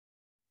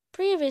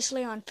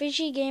Previously on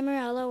Fishy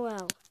Gamer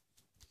LOL.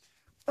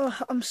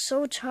 Ugh, I'm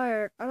so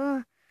tired.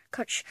 I'm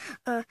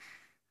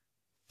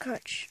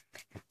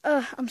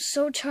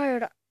so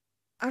tired.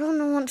 I don't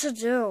know what to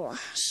do.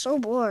 So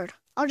bored.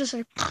 I'll just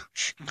say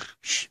shh.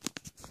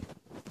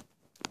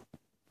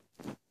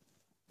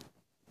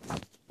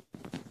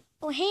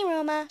 Oh, hey,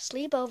 Roma.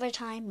 Sleepover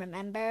time,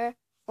 remember?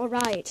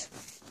 Alright.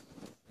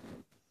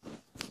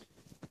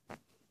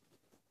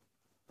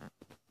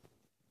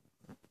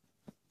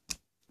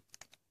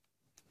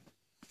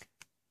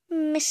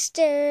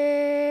 Mister.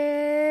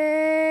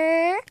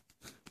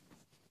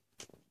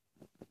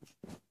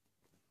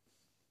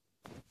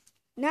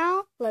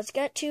 Now, let's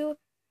get to,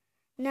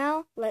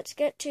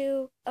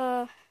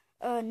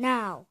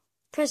 now.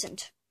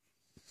 Present.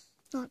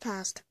 Not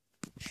past.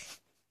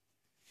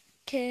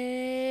 Kids.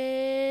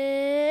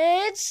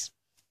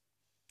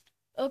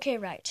 Okay,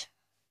 right.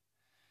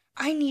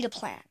 I need a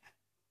plan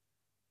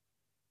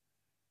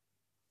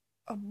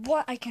of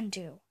what I can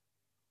do.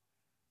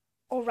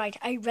 Alright,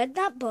 I read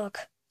that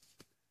book,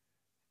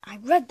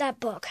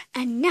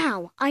 and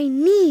now I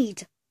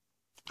need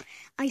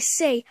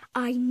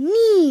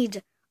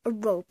a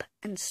rope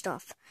and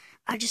stuff.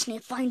 I just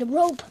need to find a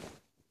rope.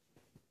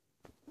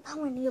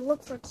 Now I need to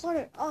look for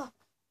clutter. Oh.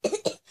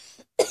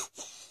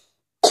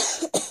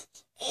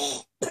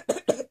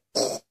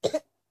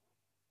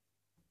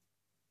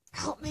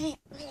 Help me.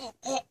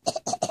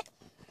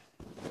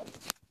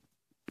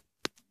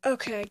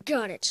 Okay,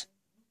 got it.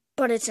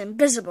 But it's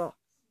invisible.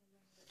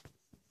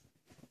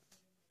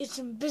 It's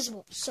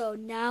invisible. So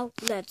now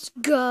let's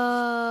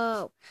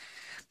go.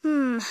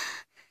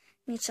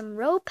 Need some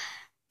rope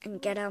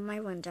and get out my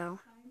window.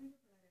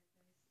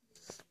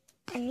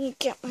 I need to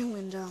get my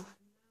window.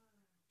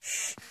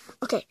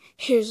 Okay,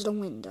 here's the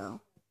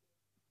window.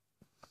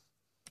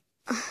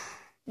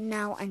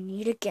 Now I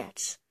need to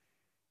get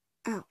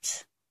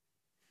out.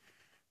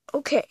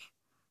 Okay,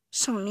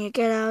 so I need to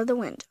get out of the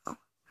window.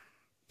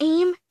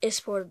 Aim is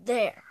for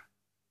there.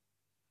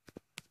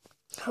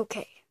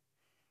 Okay,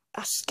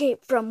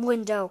 escape from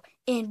window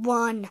in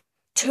 1,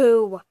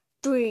 2,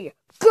 3,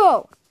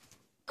 go!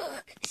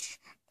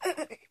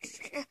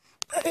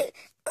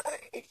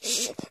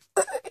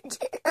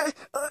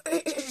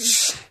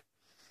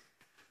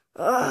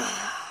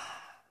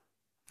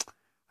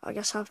 I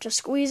guess I'll have to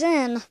squeeze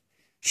in.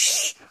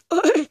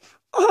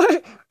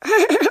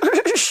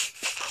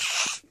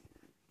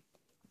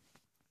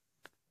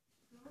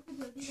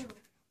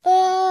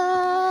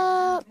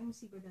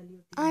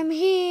 I'm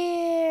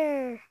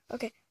here.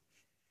 Okay.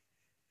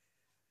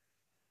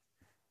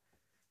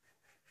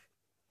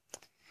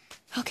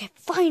 Okay,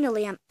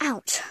 finally I'm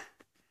out.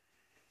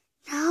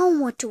 Now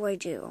what do I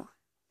do?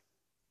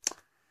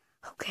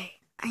 Okay,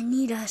 I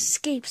need to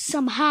escape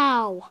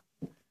somehow.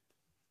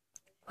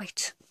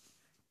 Wait,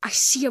 I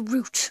see a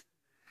route.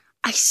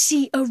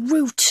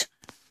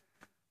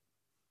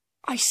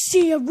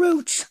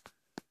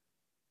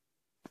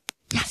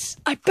 Yes,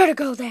 I better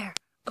go there.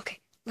 Okay,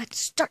 let's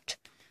start.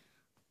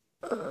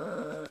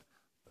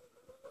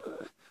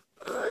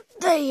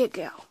 There you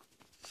go.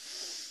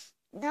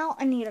 Now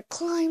I need to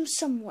climb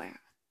somewhere.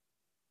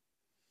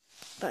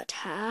 But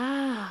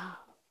how?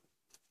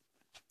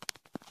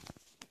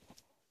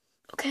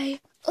 Okay.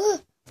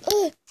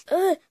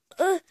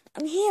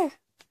 I'm here.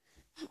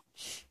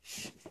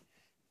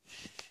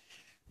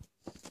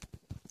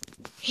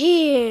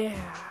 Here.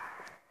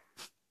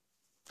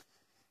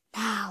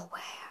 Now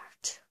where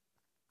to?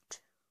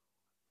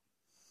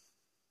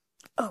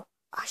 Oh,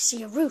 I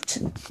see a route.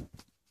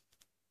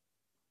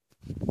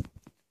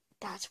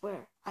 That's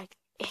where I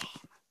aim.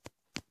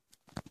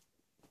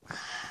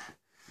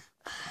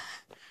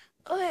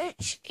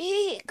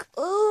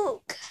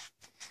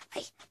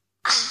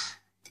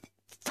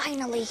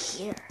 Finally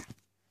here.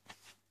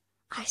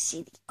 I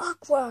see the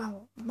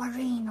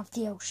aquamarine of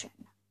the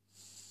ocean.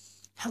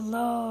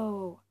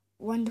 Hello,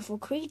 wonderful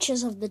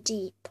creatures of the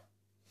deep.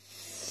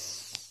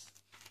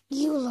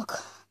 You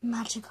look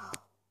magical.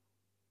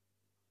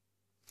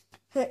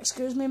 Hey,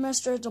 excuse me,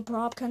 mister, it's a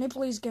prop. Can you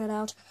please get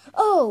out?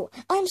 Oh,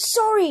 I'm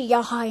sorry,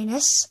 your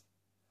highness.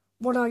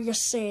 What are you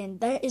saying?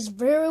 That is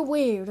very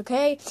weird,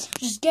 okay?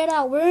 Just get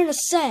out. We're in a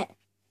set.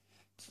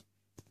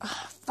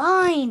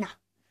 Fine.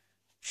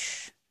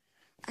 Shh.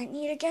 I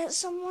need to get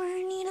somewhere.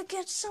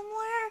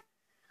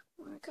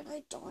 Where could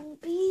I darn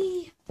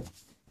be?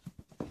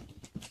 I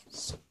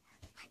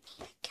need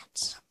to get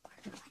somewhere.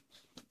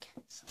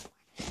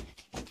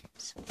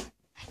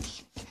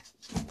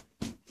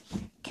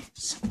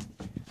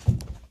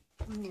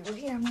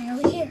 I'm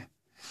nearly here.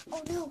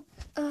 Oh no.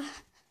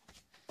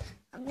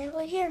 I'm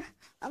nearly here.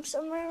 I'm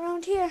somewhere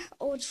around here.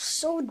 Oh, it's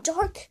so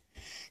dark.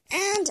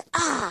 And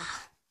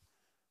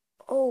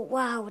oh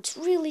wow, it's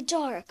really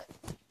dark.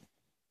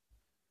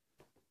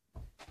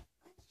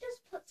 Let's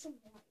just put some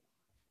light.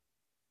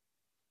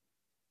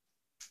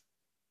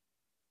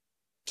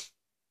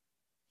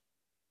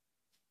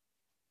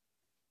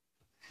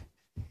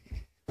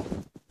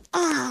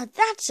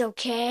 That's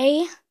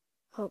okay.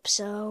 Hope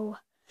so.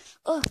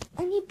 I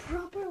need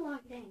proper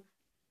lighting.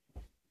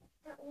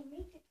 That will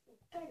make it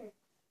better.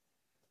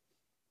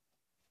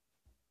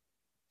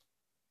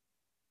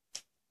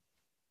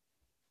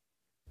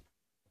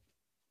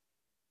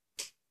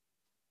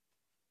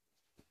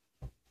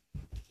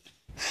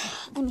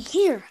 I'm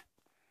here.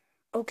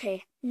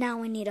 Okay,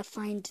 now I need to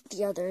find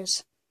the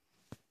others.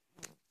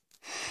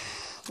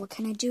 What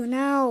can I do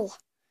now?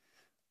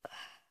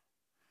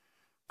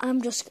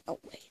 I'm just gonna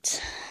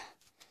wait.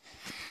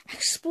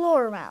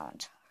 Explore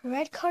around.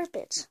 Red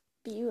carpet.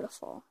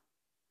 Beautiful.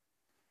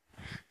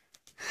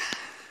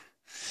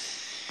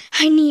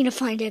 I need to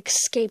find an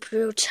escape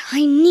route.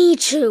 I need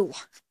to.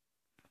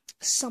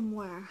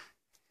 Somewhere.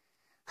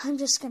 I'm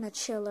just gonna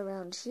chill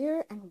around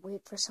here and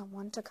wait for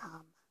someone to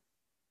come.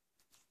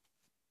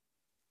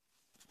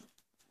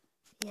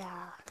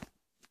 Yeah.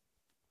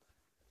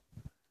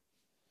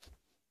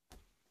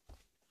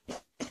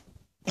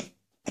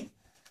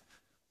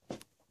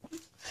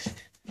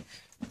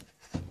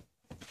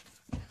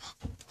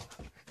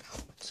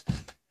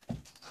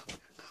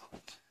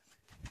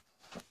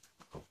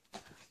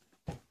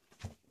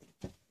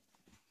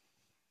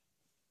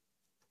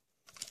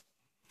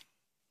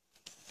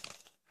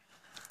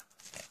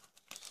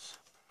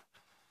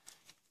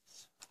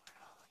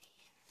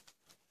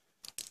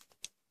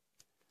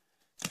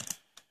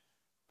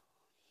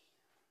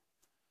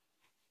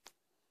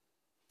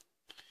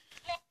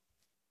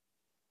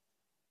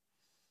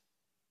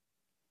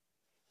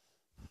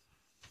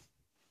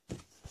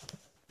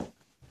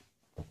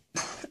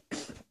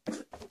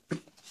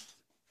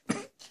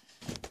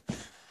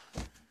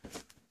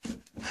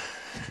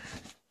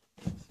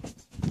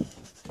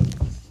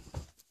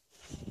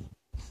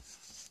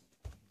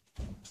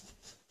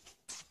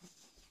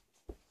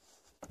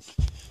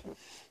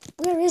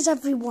 Where is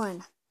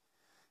everyone?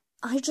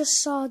 I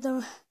just saw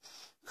the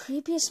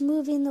creepiest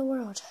movie in the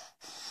world.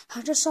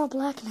 I just saw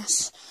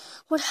blackness.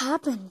 What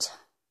happened?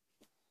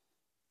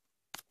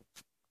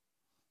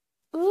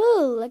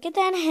 Ooh, look at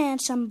that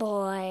handsome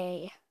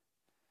boy.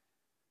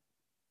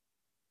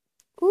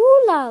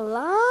 Ooh la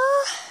la.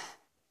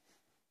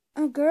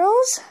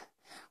 Girls,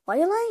 why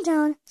are you lying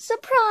down?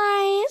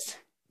 Surprise!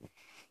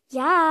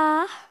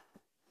 Yeah.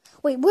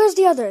 Wait, where's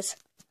the others?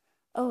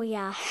 Oh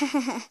yeah.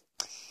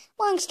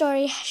 Long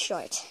story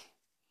short.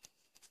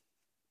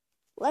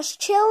 Let's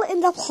chill in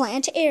the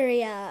plant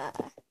area.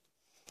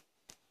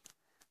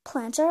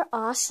 Plants are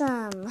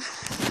awesome.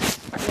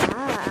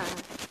 Yeah.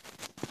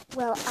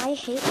 Well, I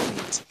hate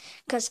plants,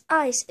 because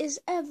ice is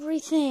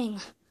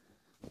everything.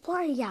 What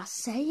are ya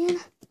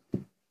saying?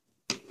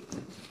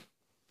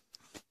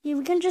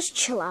 You can just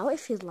chill out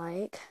if you'd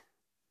like.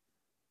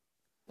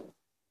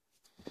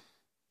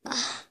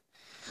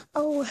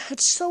 Oh,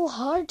 it's so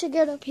hard to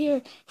get up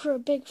here for a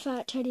big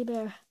fat teddy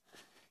bear.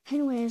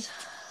 Anyways,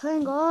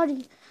 thank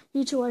God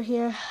you two are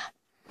here.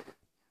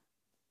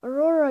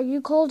 Aurora,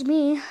 you called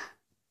me.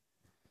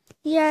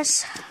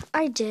 Yes,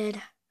 I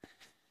did.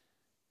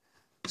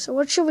 So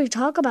what should we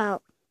talk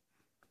about?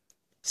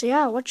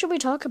 What should we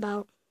talk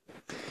about?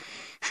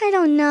 I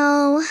don't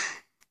know.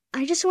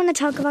 I just want to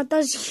talk about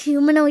those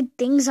humanoid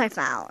things I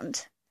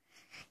found.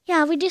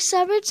 Yeah, we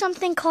discovered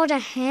something called a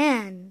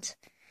hand.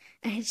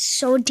 And it's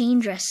so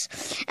dangerous.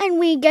 And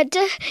we get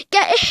to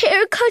get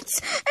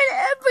haircuts and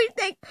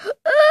everything.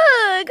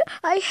 Ugh,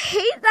 I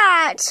hate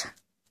that.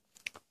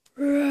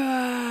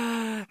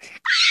 Ah,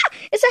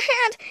 it's a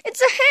hand.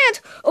 It's a hand.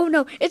 Oh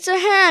no, it's a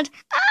hand.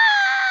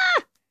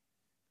 Ah!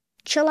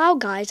 Chill out,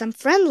 guys. I'm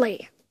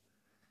friendly.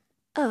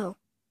 Oh.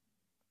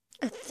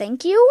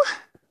 Thank you?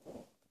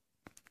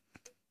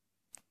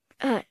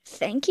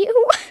 Thank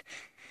you?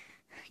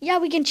 Yeah,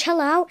 we can chill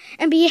out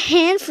and be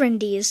hand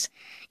friendies.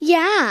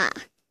 Yeah.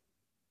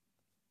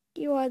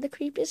 You are the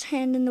creepiest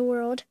hand in the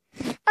world.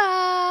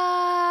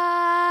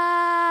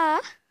 Ah!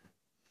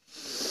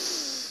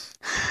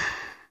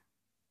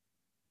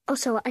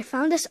 Also, I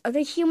found this other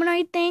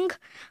humanoid thing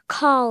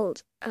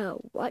called,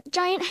 what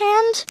giant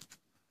hand?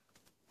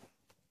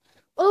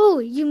 Oh,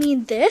 you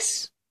mean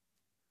this?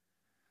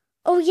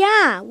 Oh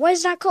yeah, what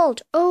is that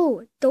called?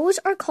 Oh, those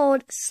are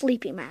called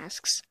sleeping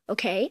masks,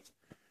 okay?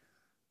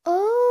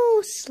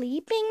 Oh,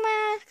 sleeping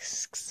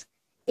masks.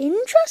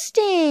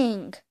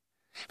 Interesting.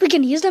 We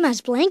can use them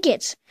as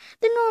blankets.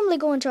 They normally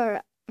go into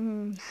our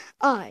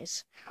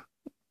eyes.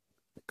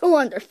 Go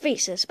on their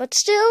faces, but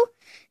still,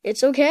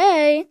 it's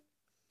okay.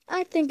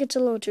 I think it's a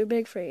little too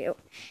big for you.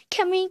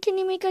 Can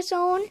you make us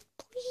own?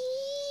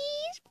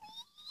 Please,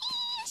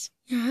 please.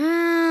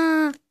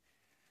 Yeah.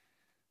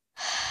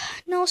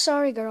 No,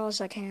 sorry, girls,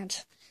 I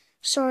can't.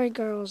 Sorry,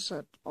 girls,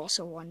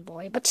 also one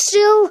boy, but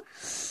still,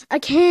 I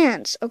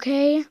can't,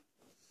 okay?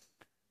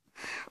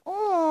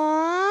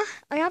 Aww,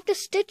 I have to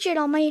stitch it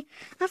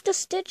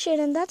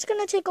and that's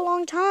gonna take a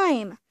long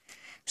time.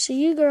 So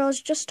you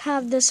girls just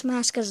have this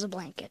mask as a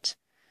blanket.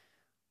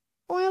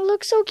 Oh, it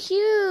looks so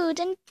cute,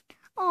 and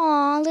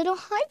aw, little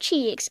heart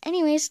cheeks.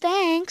 Anyways,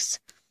 thanks.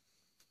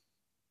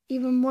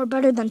 Even more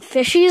better than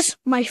fishies,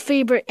 my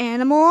favorite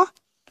animal.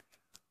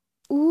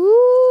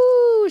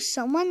 Ooh,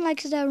 someone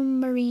likes the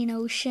marine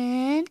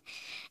ocean.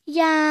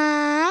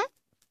 Yeah.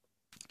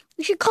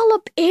 We should call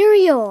up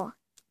Ariel.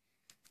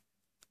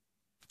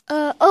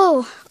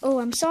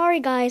 I'm sorry,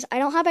 guys. I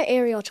don't have an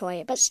Ariel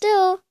toy, but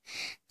still,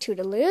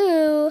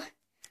 toodaloo.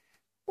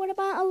 What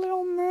about a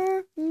little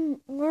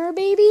mer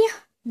baby?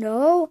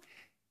 No.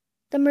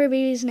 The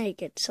mermaid is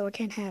naked, so I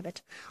can't have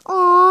it.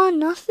 Aw,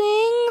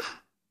 nothing?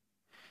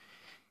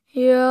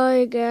 Yeah,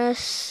 I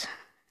guess.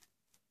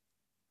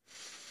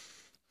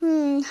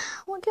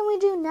 What can we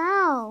do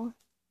now?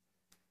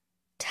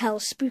 Tell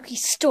spooky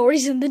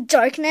stories in the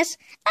darkness?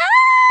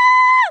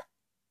 Ah!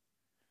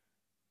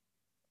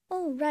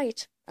 Oh,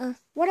 right.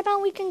 What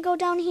about we can go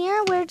down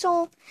here where it's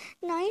all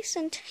nice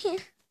and...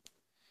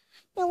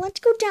 Yeah, let's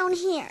go down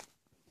here.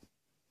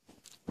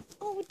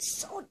 Oh, it's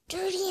so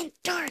dirty and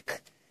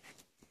dark.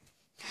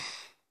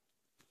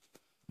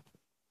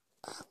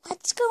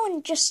 Let's go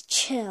and just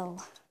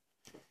chill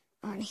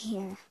on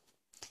here.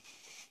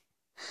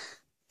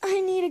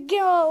 I need to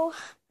go.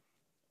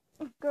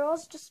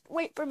 Girls, just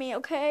wait for me,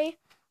 okay?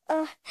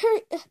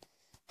 Here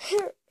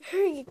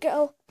you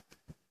go.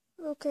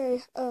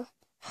 Okay,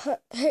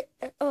 hey,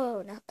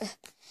 oh, no.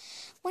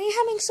 Why are you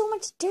having so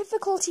much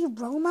difficulty,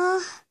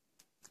 Roma?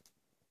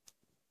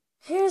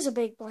 Here's a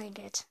big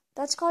blanket.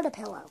 That's called a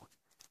pillow.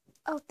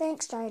 Oh,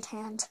 thanks, giant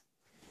hand.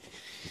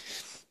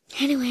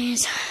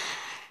 Anyways,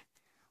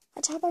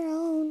 let's have our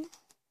own.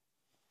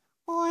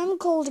 Oh, I'm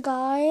cold,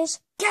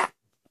 guys.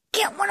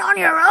 Get one on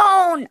your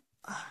own.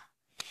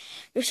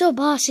 You're so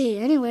bossy.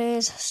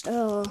 Anyways,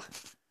 still.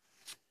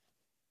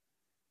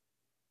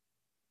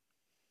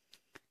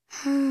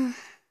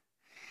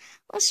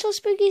 Let's tell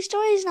spooky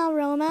stories now,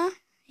 Roma.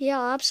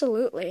 Yeah,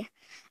 absolutely.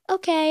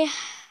 Okay.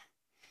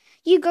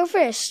 You go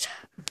first.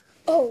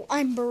 Oh,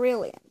 I'm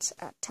brilliant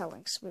at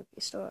telling spooky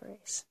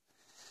stories.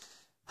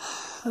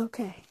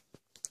 Okay.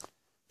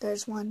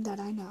 There's one that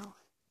I know.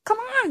 Come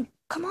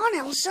on,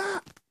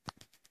 Elsa.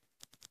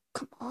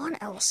 Come on,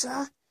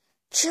 Elsa.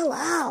 Chill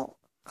out.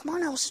 Come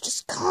on, Elsa,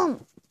 just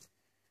come.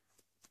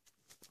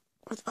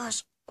 With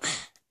us.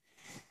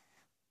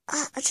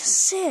 Just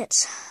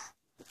sit.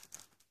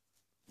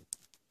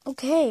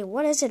 Okay,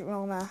 what is it,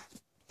 Roma?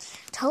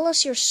 Tell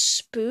us your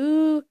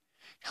spooky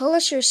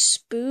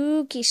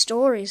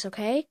stories,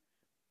 okay?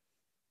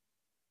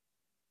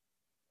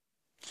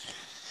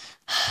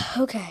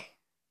 Okay,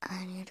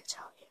 I need to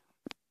tell you.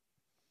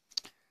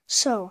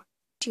 So,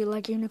 do you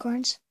like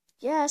unicorns?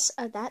 Yes,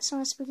 that's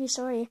not a spooky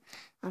story.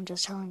 I'm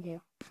just telling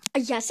you.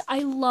 Yes, I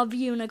love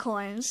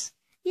unicorns.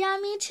 Yeah,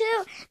 me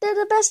too. They're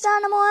the best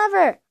animal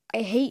ever.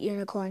 I hate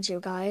unicorns, you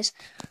guys.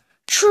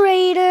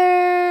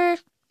 Traitor!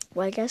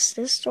 Well, I guess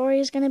this story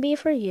is going to be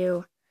for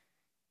you.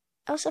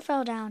 Elsa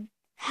fell down.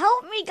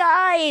 Help me,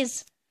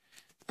 guys!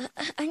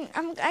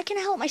 I can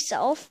help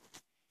myself.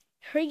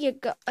 Here you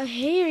go.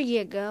 Here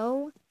you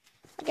go.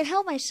 I can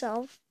help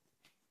myself.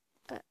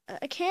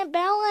 I can't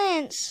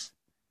balance.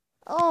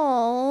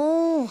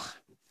 Oh.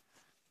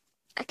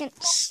 I can...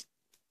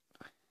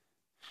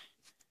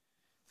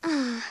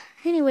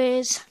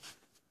 anyways.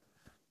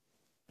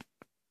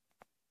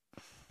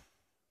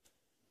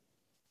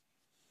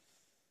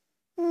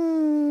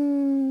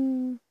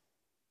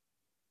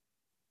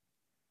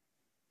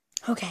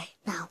 Okay,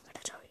 now I'm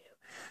gonna tell you.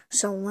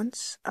 So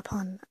once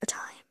upon a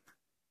time,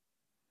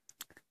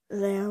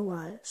 there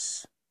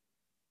was...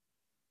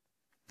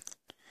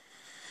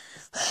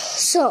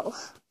 So,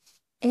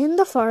 in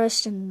the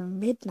forest in the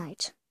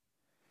midnight,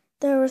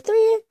 there were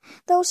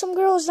some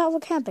girls that were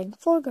camping,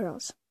 4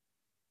 girls.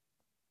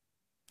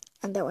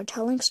 And they were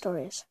telling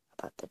stories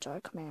about the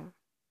dark mare.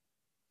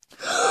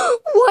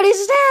 What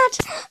is that?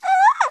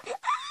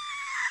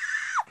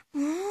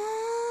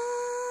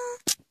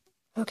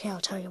 Okay, I'll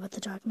tell you what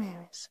the dark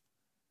mare is.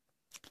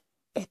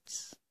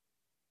 It's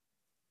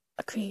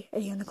a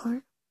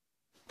unicorn.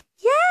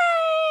 Yay!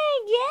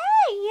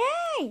 Yay!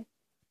 Yay!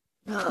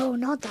 No,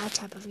 not that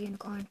type of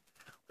unicorn.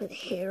 With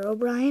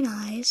Herobrine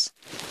eyes.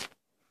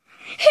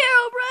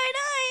 Herobrine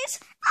eyes!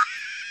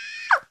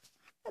 Ah!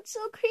 That's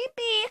so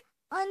creepy.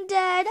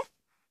 Undead.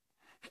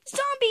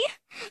 Zombie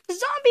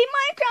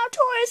Minecraft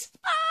horse.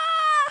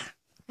 Ah!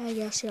 I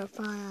guess you're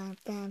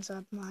fans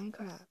of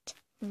Minecraft.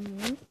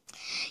 Mm-hmm.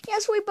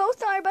 Yes, we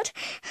both are, but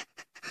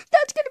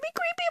that's gonna be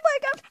creepy,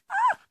 Minecraft.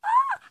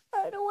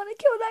 I don't want to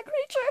kill that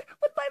creature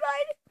with my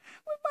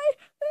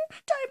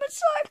diamond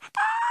sword.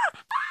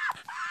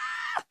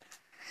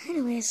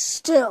 Anyways,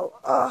 still,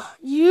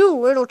 you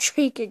little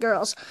cheeky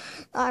girls,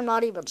 I'm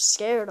not even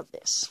scared of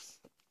this.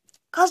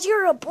 'Cause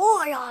you're a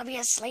boy,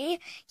 obviously.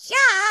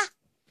 Yeah.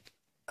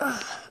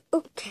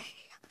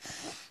 Okay.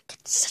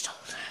 Get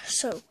settled.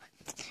 So,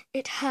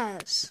 it's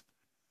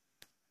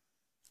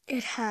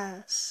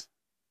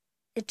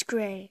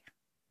gray.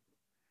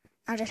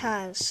 And it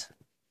has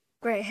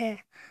gray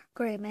hair,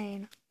 gray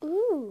mane.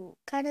 Ooh,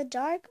 kind of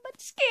dark, but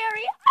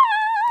scary.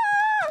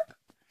 Ah!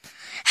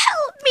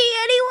 Help me,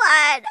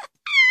 anyone!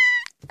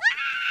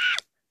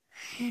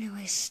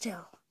 Anyway,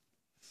 still.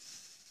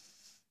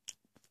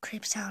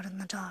 Creeps out in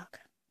the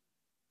dark.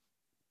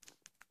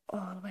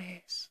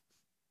 Always.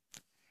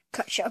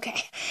 Cut.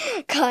 Okay.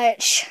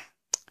 Cut.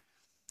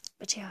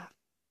 But yeah.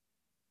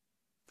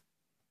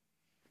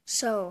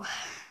 So.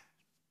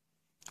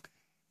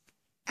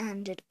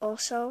 And it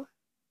also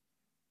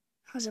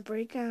has a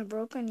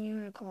broken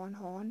unicorn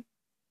horn.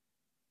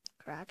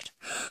 Correct.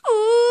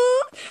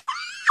 Ooh!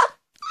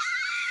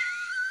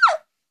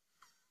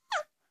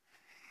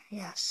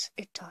 Yes,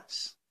 it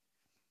does.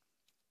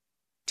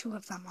 2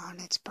 of them on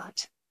its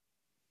butt.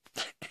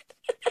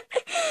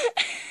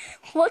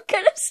 What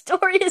kind of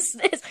story is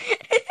this?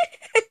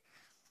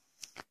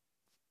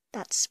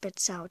 That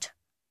spits out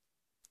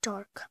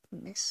dark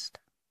mist.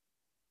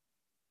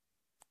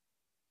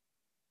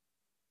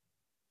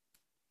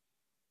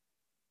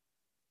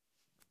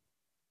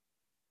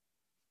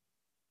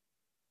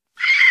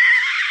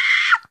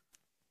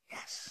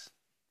 Yes.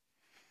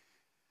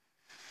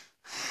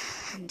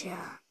 And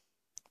yeah,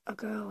 a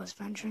girl was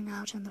venturing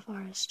out in the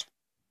forest,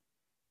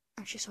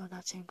 and she saw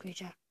that same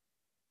creature.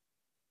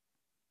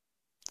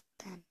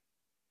 Then,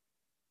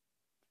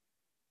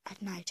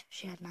 at night,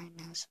 she had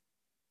nightmares.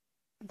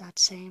 And that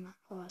same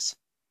horse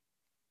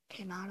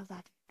came out of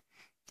that,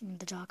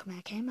 the dark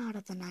mare came out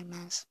of the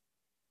nightmares,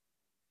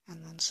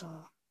 and then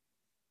saw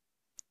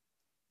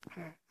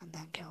her, and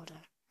then killed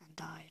her, and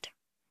died.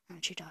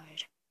 And she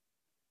died.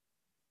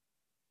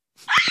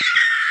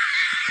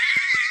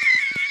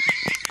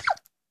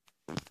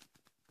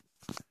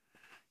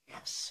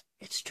 Yes,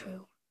 it's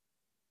true.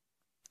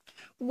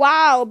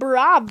 Wow,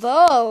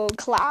 bravo!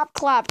 Clap,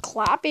 clap,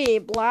 clappy,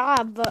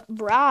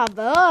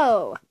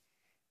 bravo!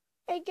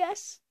 I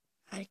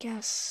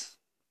guess.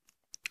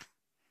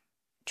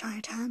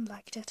 Giant Hand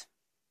liked it.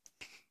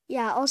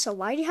 Yeah, also,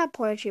 why do you have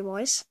poetry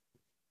voice?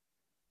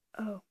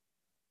 Oh,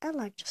 I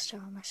like just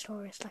telling my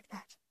stories like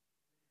that.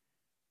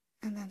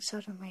 And then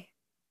suddenly,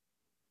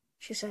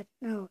 she said,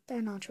 no,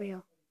 they're not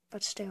real,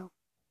 but still.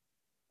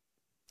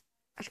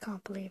 I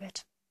can't believe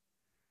it.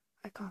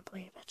 I can't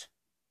believe it.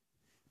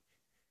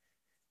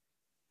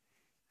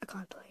 I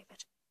can't believe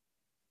it.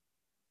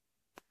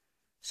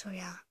 So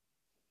yeah,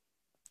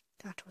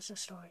 that was the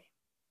story.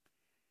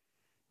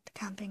 The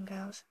camping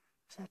girls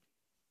said,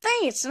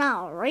 "Hey, it's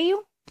not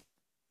real."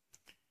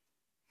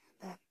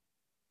 And then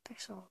they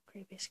saw a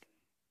creepy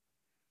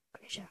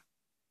creature.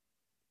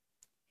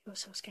 It was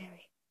so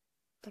scary.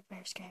 Looked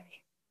very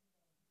scary.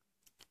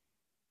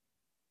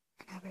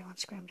 And everyone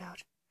screamed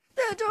out,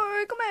 "The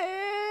dark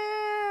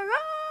mare!"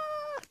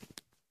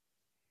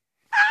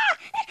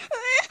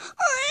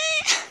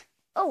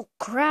 Oh,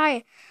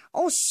 cry.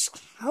 Oh,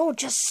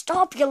 just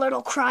stop, you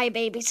little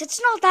crybabies.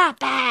 It's not that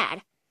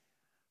bad.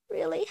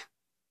 Really?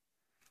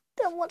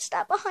 Then what's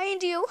that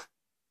behind you?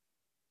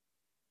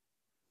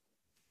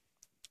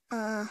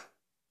 It's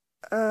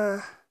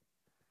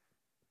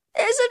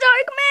a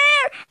dark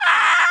mare!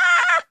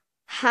 Ah!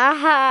 Ha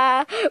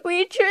ha!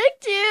 We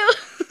tricked you!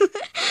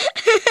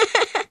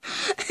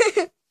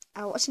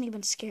 I wasn't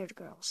even scared,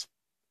 girls.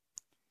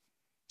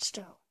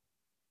 Still.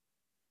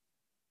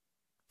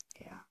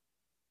 Yeah.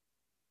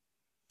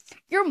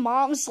 Your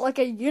mom's like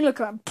a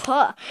unicorn.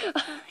 Puh.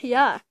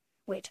 Yeah.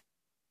 Wait.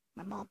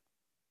 My mom.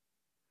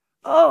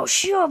 Oh,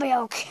 she'll be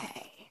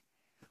okay.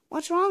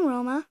 What's wrong,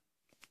 Roma?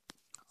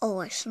 Oh,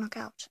 I snuck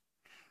out.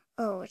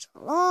 Oh, it's a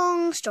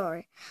long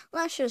story.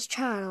 Let's just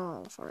chat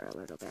all for a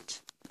little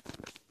bit.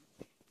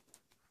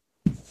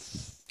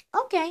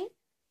 Okay.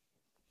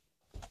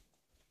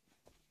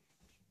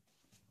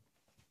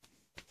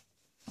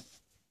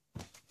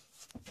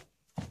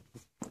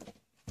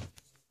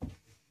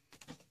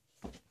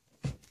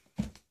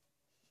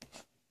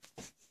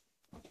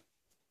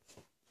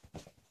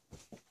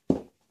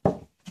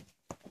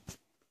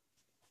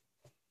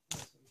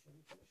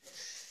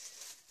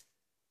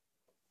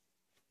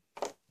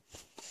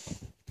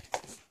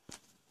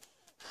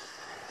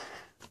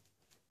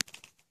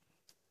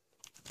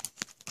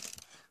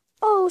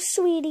 Oh,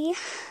 sweetie.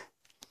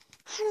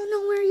 I don't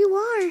know where you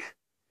are.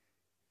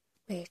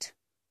 Wait.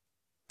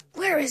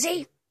 Where is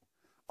he?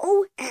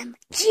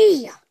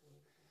 OMG.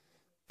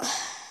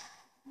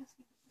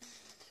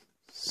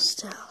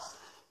 Still.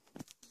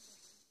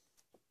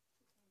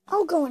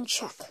 I'll go and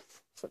check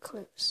for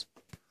clues.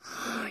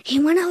 He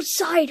went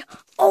outside.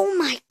 Oh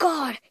my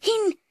God.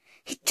 He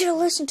didn't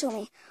listen to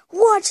me.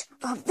 What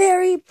a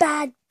very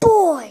bad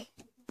boy.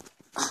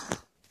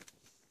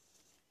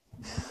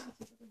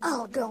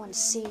 I'll go and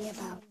see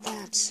about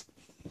that.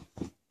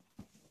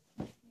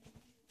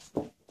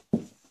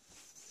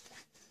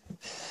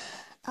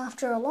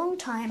 After a long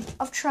time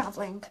of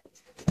traveling,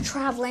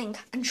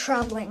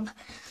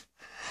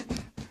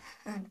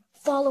 and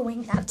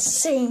following that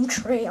same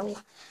trail.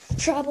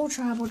 Travel,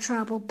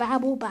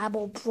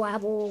 babble,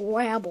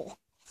 rabble.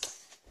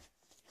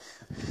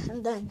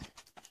 And then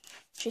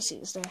she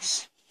sees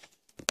this.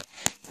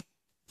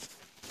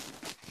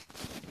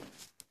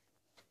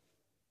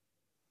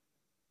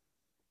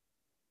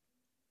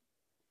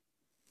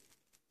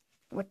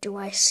 What do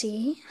I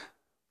see?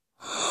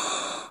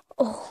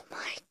 Oh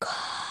my God.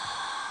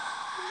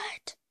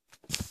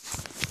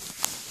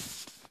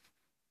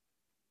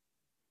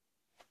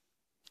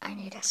 I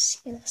need to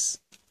see this.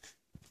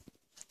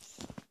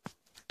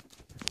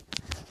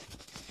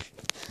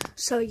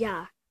 So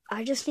yeah,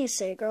 I just need to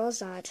say, girls,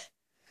 that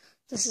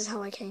this is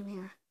how I came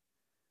here.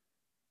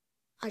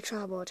 I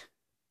traveled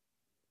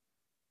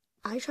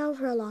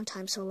for a long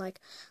time, so like,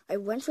 I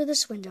went through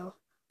this window,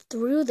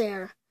 through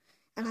there,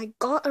 and I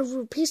got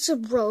a piece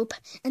of rope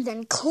and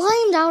then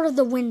climbed out of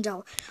the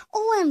window.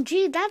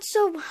 OMG, that's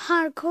so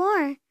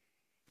hardcore.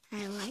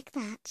 I like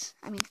that.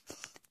 I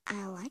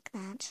like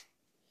that.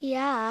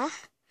 Yeah,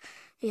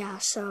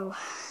 so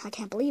I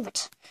can't believe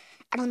it.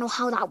 I don't know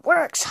how that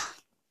works.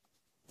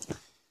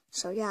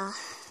 So, yeah.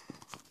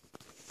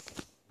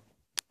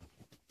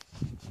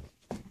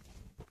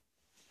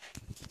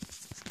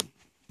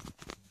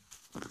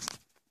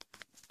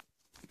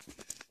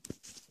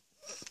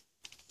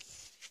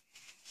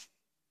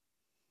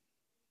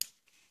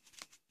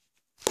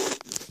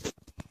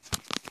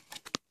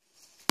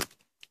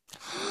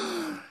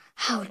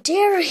 How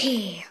dare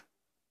he?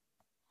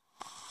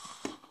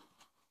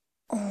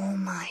 Oh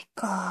my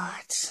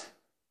God.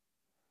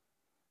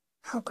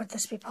 How could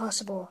this be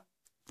possible?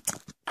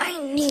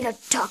 I need to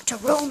talk to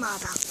Roma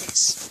about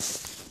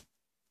this.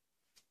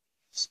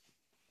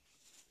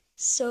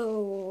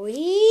 Sweetie.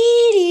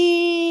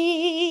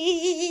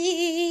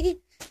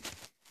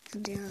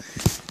 Dear,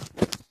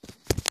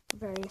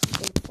 very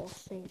fateful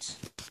fate.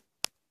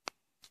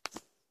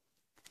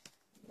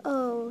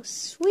 Oh,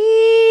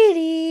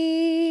 sweetie.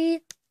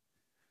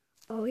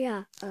 Oh,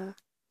 yeah,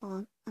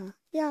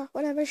 yeah,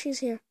 whatever, she's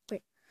here.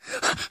 Wait.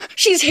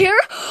 She's here?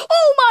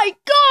 Oh my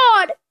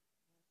God!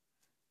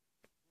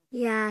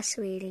 Yeah,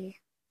 sweetie.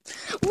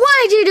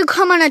 Why did you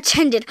come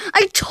unattended?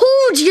 I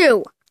told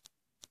you!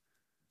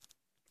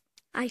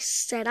 I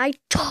said I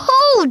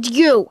told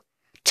you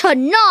to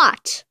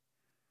not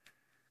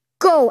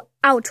go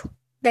out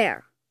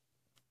there.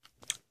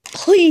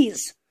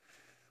 Please.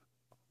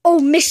 Oh,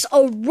 Miss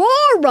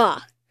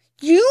Aurora,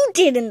 you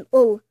didn't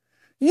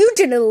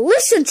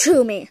listen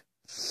to me.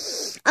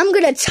 I'm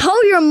gonna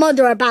tell your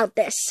mother about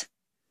this.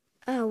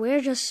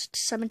 We're just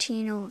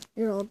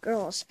 17-year-old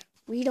girls.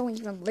 We don't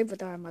even live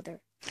with our mother.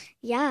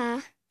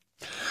 Yeah.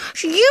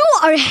 You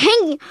are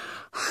hanging...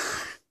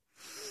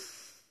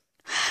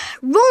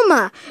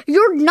 Roma,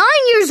 you're 9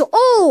 years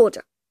old.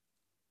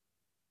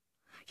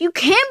 You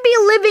can't be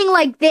living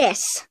like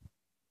this.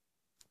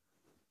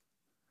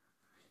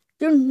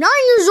 You're 9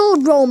 years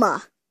old,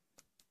 Roma.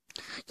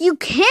 You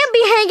can't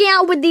be hanging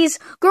out with these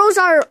girls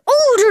that are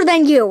older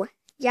than you.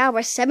 Yeah,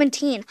 we're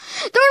 17.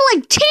 They're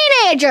like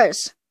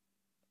teenagers.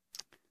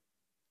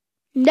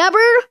 Never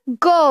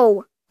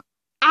go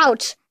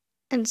out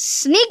and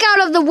sneak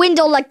out of the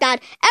window like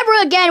that ever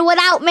again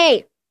without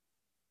me.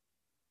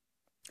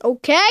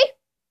 Okay?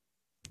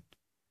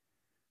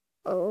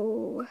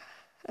 Oh.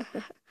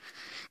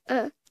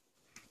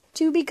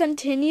 To be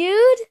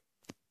continued?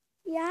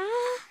 Yeah?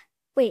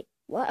 Wait,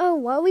 what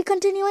are we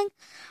continuing?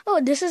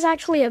 Oh, this is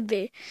actually a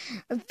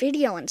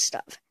video and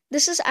stuff.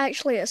 This is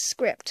actually a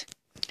script.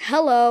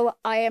 Hello,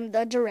 I am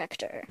the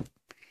director.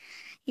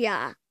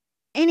 Yeah.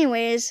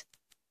 Anyways,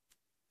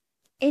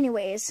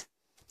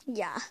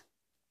 yeah.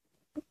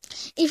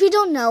 If you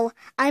don't know,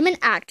 I'm an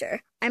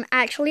actor. I'm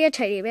actually a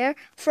teddy bear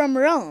from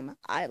Rome.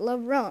 I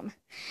love Rome.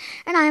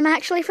 And I'm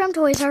actually from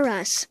Toys R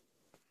Us.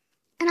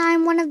 And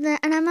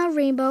I'm a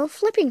rainbow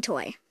flipping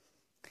toy.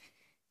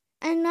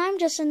 And I'm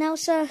just an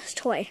Elsa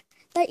toy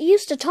that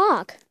used to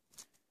talk.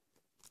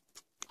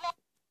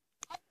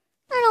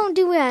 I don't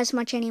do it as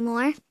much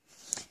anymore.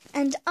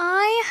 And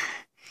I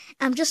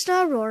am just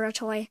an Aurora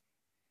toy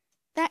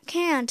that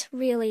can't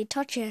really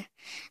touch it.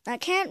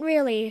 That can't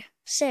really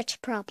sit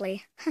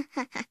properly.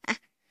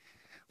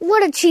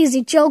 What a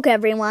cheesy joke,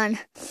 everyone.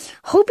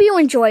 Hope you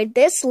enjoyed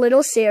this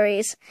little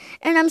series.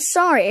 And I'm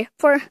sorry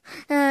for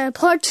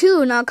part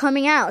 2 not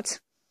coming out.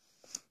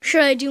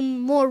 Should I do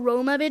more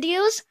Roma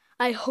videos?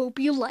 I hope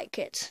you like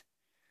it.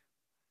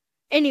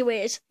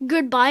 Anyways,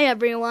 goodbye,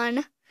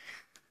 everyone.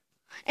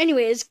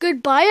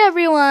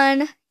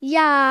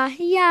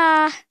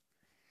 Yeah.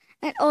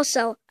 And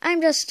also,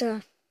 I'm just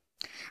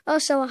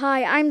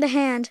hi, I'm the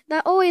hand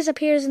that always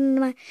appears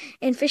in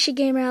Fishy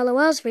Gamer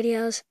LOL's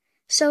videos.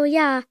 So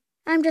yeah,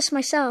 I'm just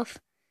myself.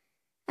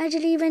 I'm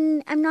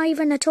not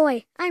even a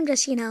toy. I'm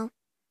just,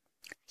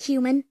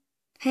 human,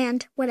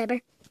 hand,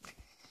 whatever.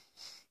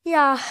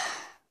 Yeah.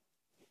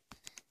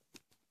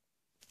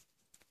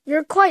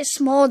 You're quite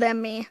small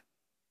than me.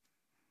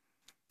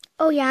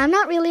 Oh yeah, I'm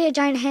not really a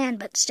giant hand,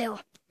 but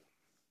still.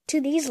 To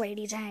these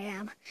ladies I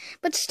am.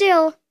 But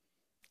still,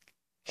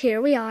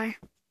 here we are.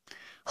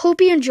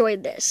 Hope you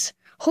enjoyed this.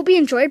 Hope you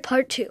enjoyed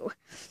part 2.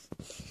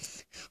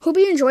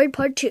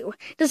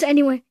 Does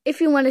anyone,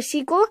 if you want a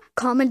sequel,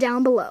 comment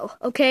down below,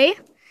 okay?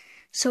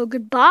 So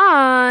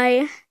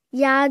goodbye.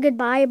 Yeah,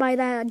 goodbye by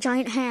that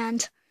giant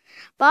hand.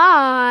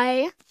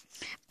 Bye.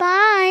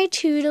 Bye,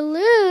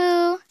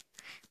 toodaloo.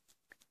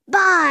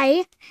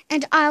 Bye,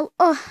 and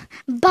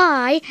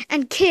bye,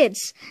 and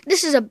kids,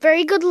 this is a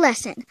very good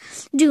lesson.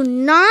 Do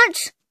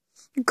not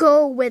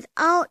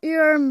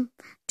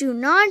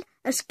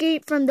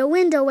escape from the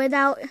window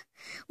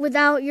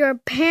without your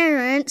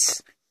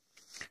parents.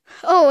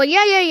 Oh,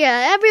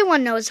 yeah,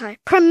 everyone knows how.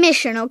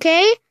 Permission,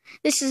 okay?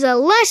 This is a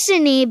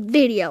lesson-y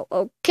video,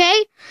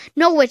 okay?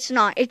 No, it's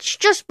not. It's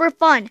just for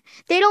fun.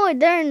 They're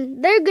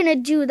gonna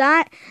do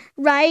that,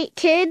 right,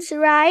 kids,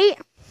 right?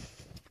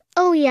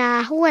 Oh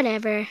yeah,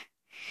 whatever.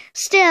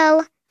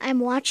 Still, I'm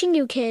watching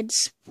you,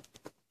 kids.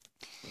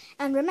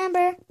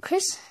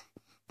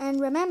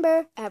 And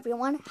remember,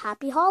 everyone,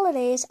 happy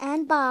holidays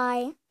and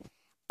bye.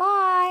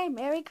 Bye.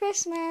 Merry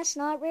Christmas.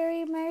 Not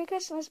very Merry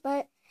Christmas,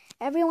 but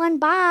everyone,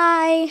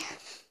 bye.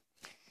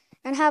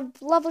 And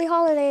have lovely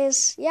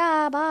holidays.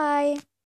 Yeah, bye.